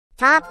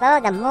Top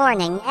of the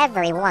morning,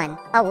 everyone.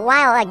 A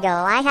while ago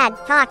I had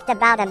talked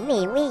about a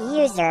MeWe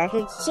user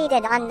who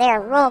cheated on their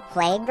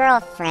roleplay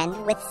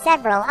girlfriend with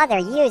several other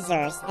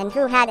users and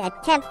who had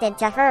attempted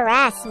to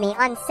harass me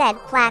on said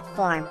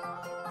platform.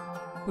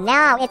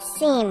 Now it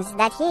seems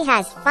that he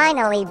has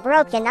finally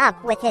broken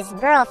up with his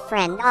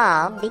girlfriend,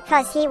 all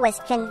because he was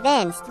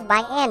convinced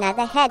by Anna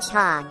the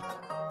Hedgehog.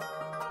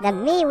 The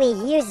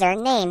MeWe user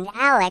named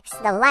Alex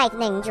the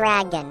Lightning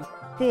Dragon,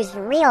 whose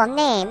real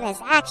name is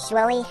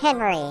actually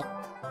Henry.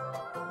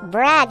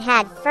 Brad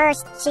had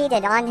first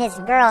cheated on his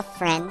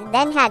girlfriend,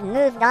 then had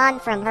moved on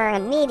from her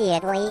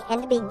immediately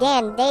and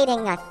began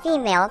dating a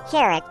female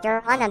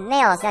character on a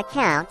male's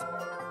account.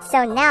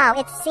 So now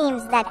it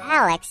seems that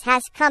Alex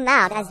has come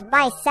out as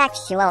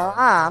bisexual,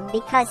 all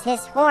because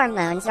his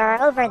hormones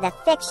are over the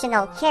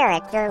fictional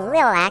character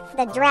Lilac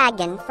the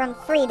Dragon from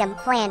Freedom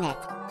Planet.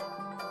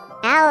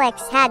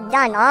 Alex had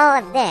done all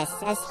of this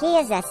as he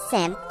is a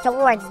simp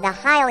towards the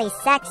highly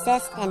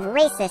sexist and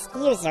racist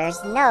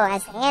users known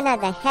as Anna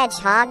the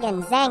Hedgehog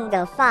and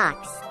Zango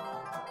Fox.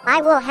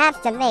 I will have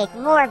to make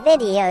more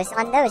videos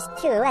on those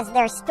two as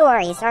their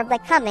stories are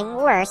becoming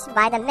worse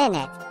by the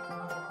minute.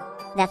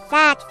 The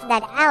fact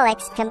that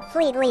Alex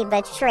completely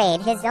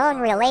betrayed his own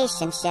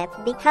relationship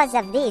because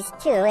of these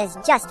two is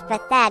just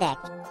pathetic.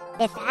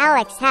 If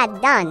Alex had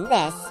done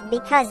this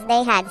because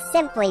they had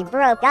simply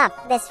broke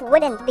up, this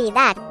wouldn't be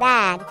that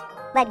bad.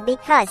 But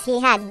because he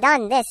had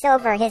done this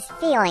over his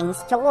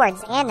feelings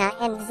towards Anna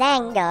and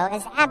Zango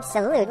is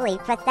absolutely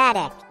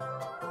pathetic.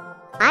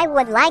 I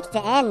would like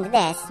to end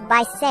this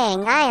by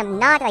saying I am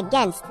not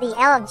against the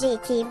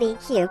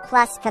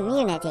LGBTQ+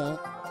 community.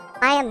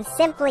 I am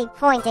simply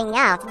pointing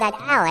out that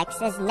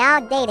Alex is now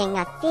dating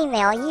a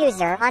female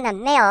user on a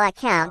male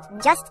account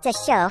just to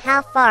show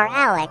how far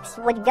Alex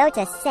would go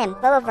to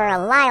simp over a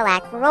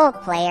Lilac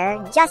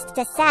roleplayer just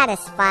to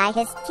satisfy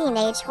his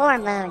teenage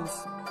hormones.